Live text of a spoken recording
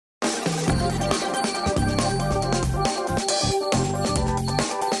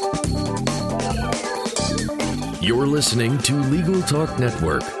You're listening to Legal Talk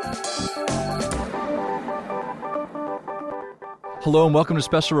Network. Hello and welcome to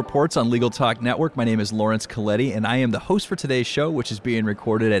Special Reports on Legal Talk Network. My name is Lawrence Coletti, and I am the host for today's show, which is being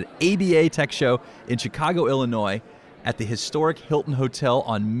recorded at ABA Tech Show in Chicago, Illinois, at the historic Hilton Hotel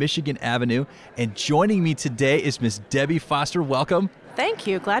on Michigan Avenue. And joining me today is Miss Debbie Foster. Welcome. Thank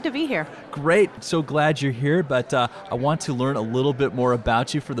you. Glad to be here. Great. So glad you're here, but I want to learn a little bit more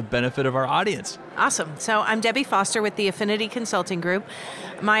about you for the benefit of our audience. Awesome. So I'm Debbie Foster with the Affinity Consulting Group.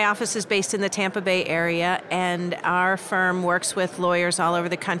 My office is based in the Tampa Bay area, and our firm works with lawyers all over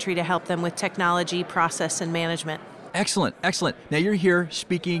the country to help them with technology, process, and management. Excellent, excellent. Now you're here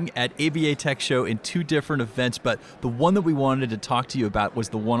speaking at ABA Tech Show in two different events, but the one that we wanted to talk to you about was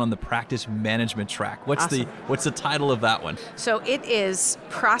the one on the practice management track. What's the title of that one? So it is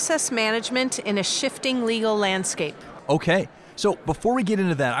Process Management in a Shifting Legal Landscape. Okay. So before we get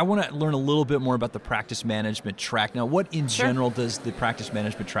into that, I want to learn a little bit more about the practice management track. Now, what in general does the practice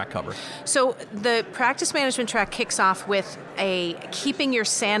management track cover? So the practice management track kicks off with a keeping your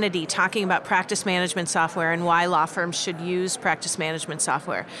sanity, talking about practice management software and why law firms should use practice management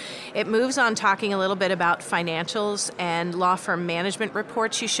software. It moves on talking a little bit about financials and law firm management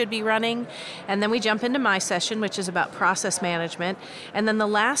reports you should be running. And then we jump into my session, which is about process management. And then the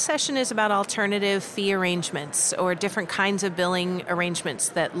last session is about alternative fee arrangements or different kinds of billing arrangements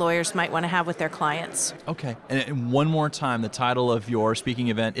that lawyers might want to have with their clients. Okay. And one more time, the title of your speaking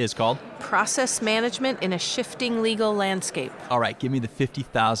event is called? Process Management in a Shifting Legal Landscape. All right. Give me the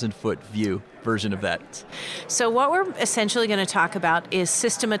 50,000-foot view version of that. So what we're essentially going to talk about is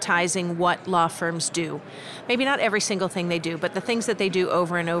systematizing what law firms do. Maybe not every single thing they do, but the things that they do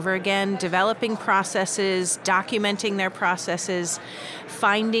over and over again, developing processes, documenting their processes,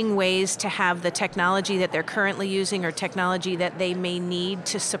 finding ways to have the technology that they're currently using or technology that they may need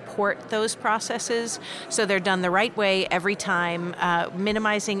to support those processes so they're done the right way every time,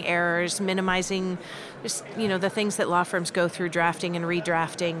 minimizing errors, minimizing just, the things that law firms go through, drafting and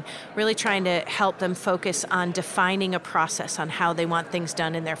redrafting, really trying to help them focus on defining a process on how they want things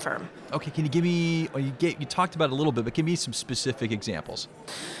done in their firm. Okay, can you give me, you talked about it a little bit, but give me some specific examples.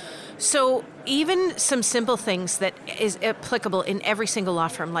 So even some simple things that is applicable in every single law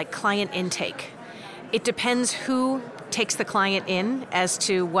firm, like client intake. It depends who takes the client in as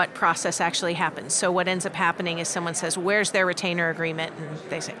to what process actually happens. So what ends up happening is someone says, where's their retainer agreement? And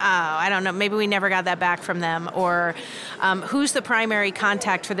they say, I don't know, maybe we never got that back from them. Or who's the primary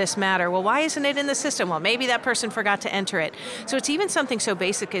contact for this matter? Well, why isn't it in the system? Well, maybe that person forgot to enter it. So it's even something so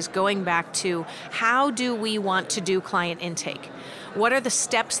basic as going back to how do we want to do client intake? What are the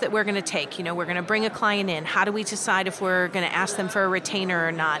steps that we're going to take? We're going to bring a client in. How do we decide if we're going to ask them for a retainer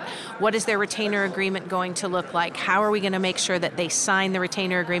or not? What is their retainer agreement going to look like? How are we going to make sure that they sign the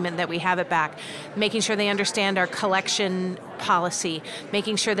retainer agreement, that we have it back? Making sure they understand our collection policy,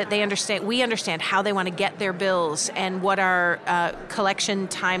 making sure that we understand how they want to get their bills and what our collection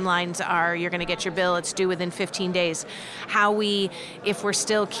timelines are. You're going to get your bill, it's due within 15 days. If we're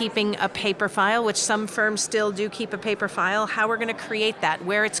still keeping a paper file, which some firms still do keep a paper file, how we're going to create that,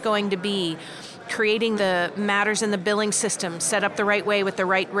 where it's going to be, creating the matters in the billing system, set up the right way with the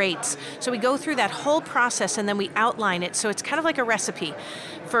right rates. So we go through that whole process and then we outline it. So it's kind of like a recipe.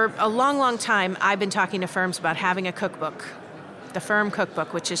 For a long, long time, I've been talking to firms about having a cookbook. The firm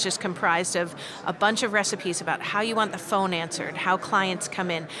cookbook, which is just comprised of a bunch of recipes about how you want the phone answered, how clients come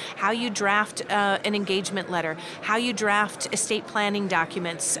in, how you draft an engagement letter, how you draft estate planning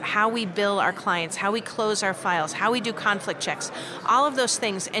documents, how we bill our clients, how we close our files, how we do conflict checks, all of those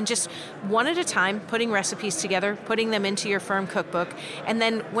things, and just one at a time, putting recipes together, putting them into your firm cookbook, and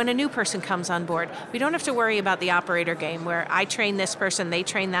then when a new person comes on board, we don't have to worry about the operator game where I train this person, they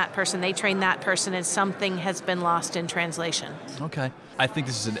train that person, they train that person, and something has been lost in translation. Okay. I think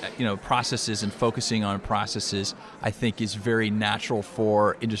this is, processes and focusing on processes, I think is very natural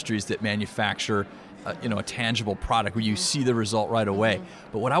for industries that manufacture, a tangible product where you see the result right away.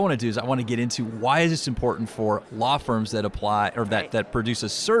 But what I want to do is I want to get into why is this important for law firms that apply or that produce a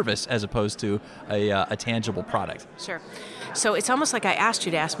service as opposed to a tangible product. Sure. So it's almost like I asked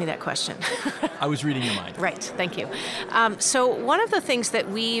you to ask me that question. I was reading your mind. Right, thank you. So one of the things that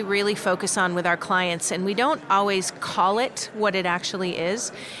we really focus on with our clients, and we don't always call it what it actually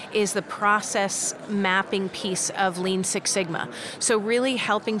is the process mapping piece of Lean Six Sigma. So really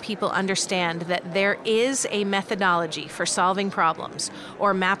helping people understand that there is a methodology for solving problems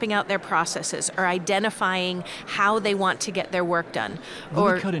or mapping out their processes or identifying how they want to get their work done.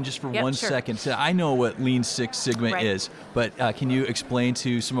 Let me cut in just for 1 second. So I know what Lean Six Sigma is, but but can you explain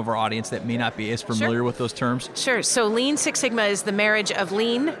to some of our audience that may not be as familiar with those terms? Sure. So Lean Six Sigma is the marriage of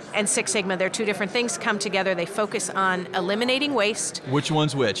Lean and Six Sigma. They're two different things come together. They focus on eliminating waste. Which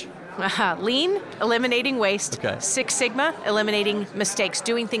one's which? Lean, eliminating waste. Okay. Six Sigma, eliminating mistakes,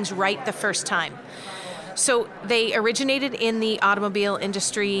 doing things right the first time. So they originated in the automobile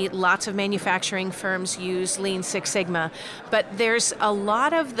industry. Lots of manufacturing firms use Lean Six Sigma. But there's a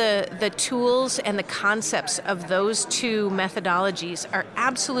lot of the tools and the concepts of those two methodologies are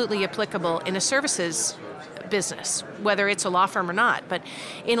absolutely applicable in a services business, whether it's a law firm or not. But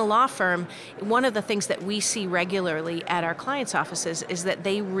in a law firm, one of the things that we see regularly at our clients' offices is that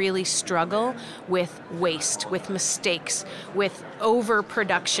they really struggle with waste, with mistakes, with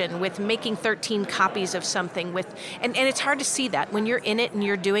overproduction, with making 13 copies of something, and it's hard to see that. When you're in it and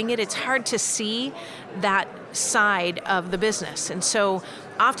you're doing it, it's hard to see that side of the business. And so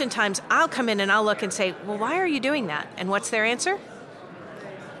oftentimes I'll come in and I'll look and say, well, why are you doing that? And what's their answer?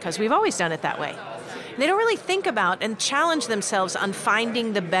 Because we've always done it that way. They don't really think about and challenge themselves on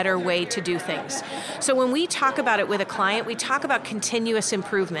finding the better way to do things. So when we talk about it with a client, we talk about continuous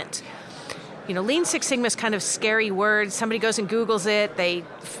improvement. You know, Lean Six Sigma is kind of scary word. Somebody goes and Googles it. They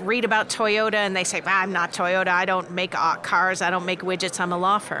read about Toyota and they say, I'm not Toyota. I don't make cars. I don't make widgets. I'm a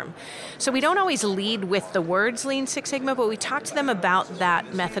law firm. So we don't always lead with the words Lean Six Sigma, but we talk to them about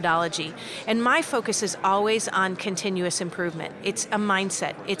that methodology. And my focus is always on continuous improvement. It's a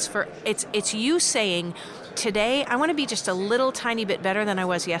mindset. It's you saying, today, I want to be just a little tiny bit better than I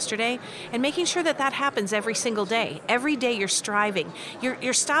was yesterday, and making sure that that happens every single day. Every day you're striving.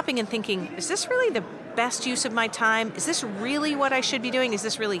 You're stopping and thinking, is this really the best use of my time? Is this really what I should be doing? Is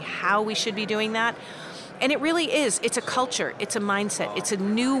this really how we should be doing that? And it really is. It's a culture. It's a mindset. It's a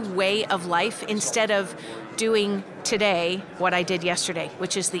new way of life instead of doing today what I did yesterday,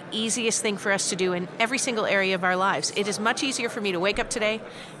 which is the easiest thing for us to do in every single area of our lives. It is much easier for me to wake up today,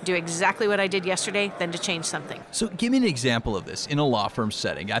 do exactly what I did yesterday, than to change something. So give me an example of this in a law firm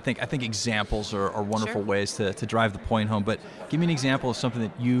setting. I think examples are wonderful ways to drive the point home, but give me an example of something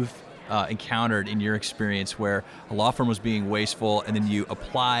that you've encountered in your experience where a law firm was being wasteful and then you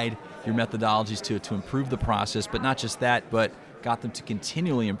applied your methodologies to improve the process, but not just that, but got them to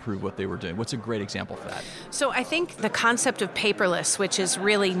continually improve what they were doing. What's a great example for that? So I think the concept of paperless, which is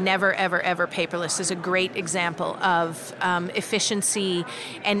really never, ever, ever paperless, is a great example of efficiency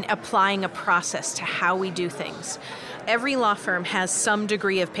and applying a process to how we do things. Every law firm has some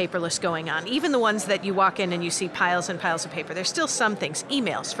degree of paperless going on. Even the ones that you walk in and you see piles and piles of paper. There's still some things.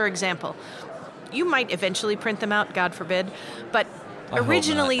 Emails, for example. You might eventually print them out, God forbid, but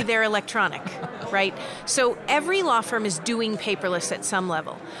originally they're electronic, right? So every law firm is doing paperless at some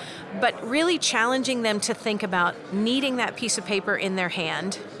level, but really challenging them to think about needing that piece of paper in their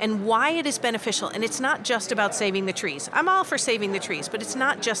hand and why it is beneficial. And it's not just about saving the trees. I'm all for saving the trees, but it's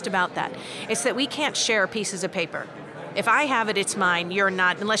not just about that. It's that we can't share pieces of paper. If I have it, it's mine. You're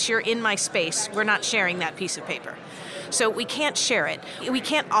not. Unless you're in my space, we're not sharing that piece of paper. So we can't share it. We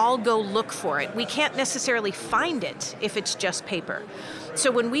can't all go look for it. We can't necessarily find it if it's just paper. So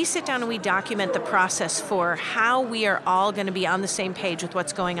when we sit down and we document the process for how we are all going to be on the same page with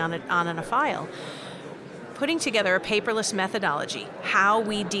what's going on in a file, putting together a paperless methodology, how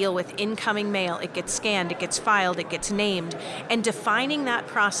we deal with incoming mail, it gets scanned, it gets filed, it gets named, and defining that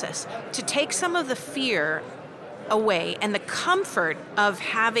process to take some of the fear away and the comfort of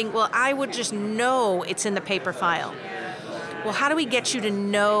having, well, I would just know it's in the paper file. Well, how do we get you to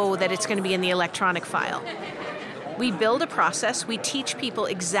know that it's going to be in the electronic file? We build a process. We teach people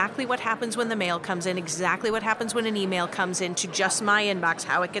exactly what happens when the mail comes in, exactly what happens when an email comes in to just my inbox,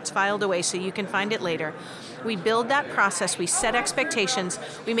 how it gets filed away so you can find it later. We build that process. We set expectations.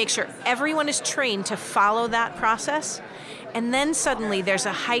 We make sure everyone is trained to follow that process. And then suddenly there's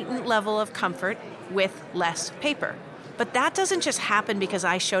a heightened level of comfort with less paper. But that doesn't just happen because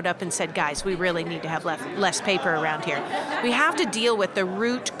I showed up and said, guys, we really need to have less paper around here. We have to deal with the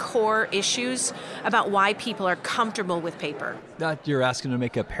root core issues about why people are comfortable with paper. You're asking to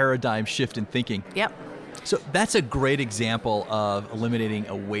make a paradigm shift in thinking. Yep. So that's a great example of eliminating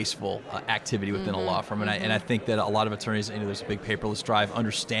a wasteful activity within a law firm. And I think that a lot of attorneys, there's a big paperless drive,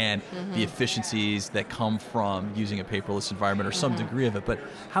 understand the efficiencies that come from using a paperless environment or some degree of it. But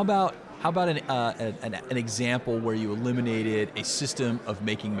how about an example where you eliminated a system of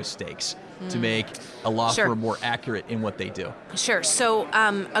making mistakes to make a law firm more accurate in what they do? Sure. So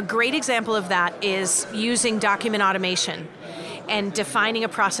a great example of that is using document automation and defining a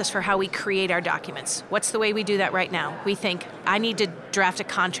process for how we create our documents. What's the way we do that right now? We think, I need to draft a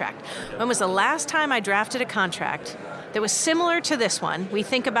contract. When was the last time I drafted a contract that was similar to this one. We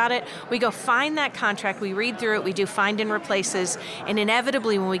think about it, we go find that contract, we read through it, we do find and replaces, and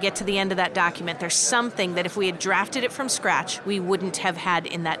inevitably when we get to the end of that document, there's something that if we had drafted it from scratch, we wouldn't have had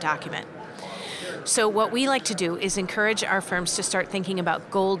in that document. So what we like to do is encourage our firms to start thinking about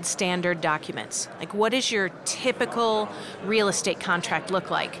gold standard documents. Like, what does your typical real estate contract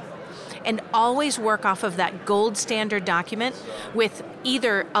look like? And always work off of that gold standard document with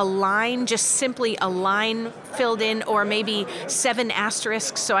either a line, just simply a line filled in, or maybe 7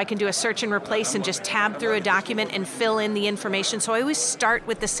 asterisks so I can do a search and replace and just tab through a document and fill in the information. So I always start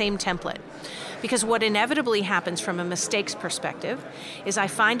with the same template. Because what inevitably happens from a mistakes perspective is I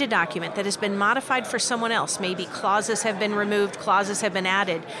find a document that has been modified for someone else. Maybe clauses have been removed, clauses have been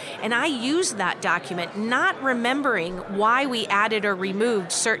added, and I use that document not remembering why we added or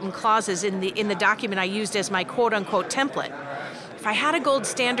removed certain clauses in the document I used as my quote-unquote template. If I had a gold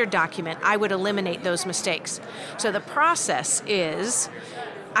standard document, I would eliminate those mistakes. So the process is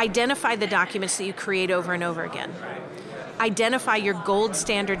identify the documents that you create over and over again. Identify your gold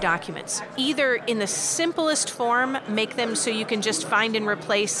standard documents. Either in the simplest form, make them so you can just find and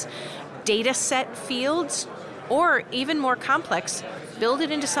replace data set fields, or even more complex, build it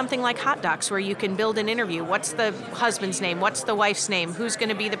into something like Hot Docs where you can build an interview. What's the husband's name? What's the wife's name? Who's going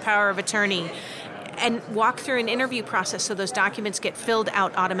to be the power of attorney? And walk through an interview process so those documents get filled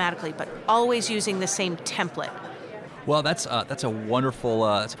out automatically, but always using the same template. Well, that's a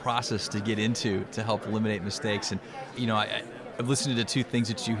wonderful process to get into to help eliminate mistakes. And I've listened to 2 things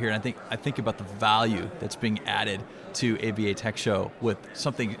that you hear, and I think about the value that's being added to ABA Tech Show with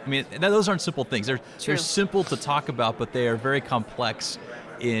something. I mean, those aren't simple things. They're simple to talk about, but they are very complex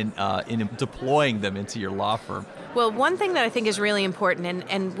in deploying them into your law firm. Well, one thing that I think is really important,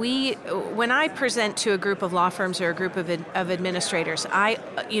 and when I present to a group of law firms or a group of administrators,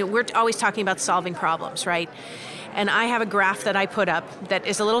 we're always talking about solving problems, right? And I have a graph that I put up that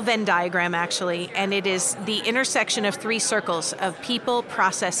is a little Venn diagram, actually, and it is the intersection of 3 circles of people,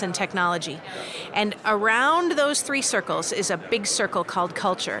 process, and technology. And around those 3 circles is a big circle called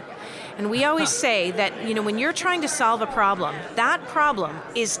culture. And we always say that, when you're trying to solve a problem, that problem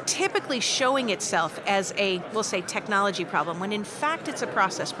is typically showing itself as a, we'll say, technology problem, when in fact it's a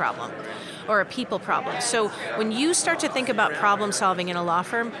process problem or a people problem. So when you start to think about problem solving in a law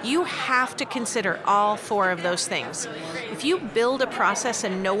firm, you have to consider all 4 of those things. If you build a process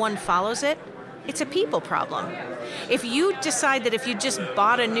and no one follows it, it's a people problem. If you decide that if you just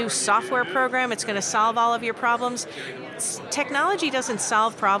bought a new software program, it's going to solve all of your problems, technology doesn't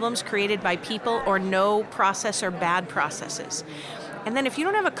solve problems created by people or no process or bad processes. And then if you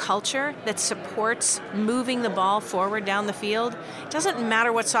don't have a culture that supports moving the ball forward down the field, it doesn't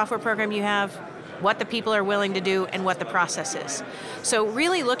matter what software program you have, what the people are willing to do, and what the process is. So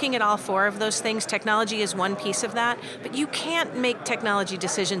really looking at all 4 of those things, technology is one piece of that, but you can't make technology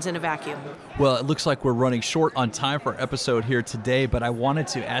decisions in a vacuum. Well, it looks like we're running short on time for our episode here today, but I wanted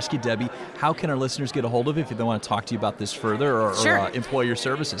to ask you, Debbie, how can our listeners get a hold of you if they want to talk to you about this further or employ your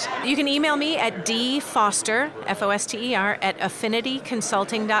services? You can email me at dfoster, F-O-S-T-E-R, at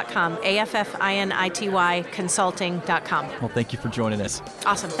affinityconsulting.com, A-F-F-I-N-I-T-Y consulting.com. Well, thank you for joining us.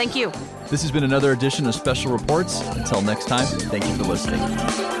 Awesome. Thank you. This has been another edition of Special Reports. Until next time, thank you for listening.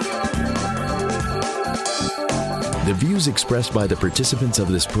 The views expressed by the participants of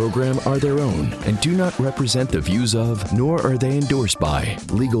this program are their own and do not represent the views of, nor are they endorsed by,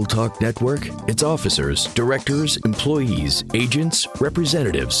 Legal Talk Network, its officers, directors, employees, agents,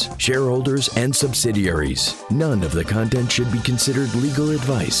 representatives, shareholders, and subsidiaries. None of the content should be considered legal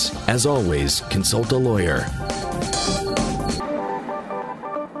advice. As always, consult a lawyer.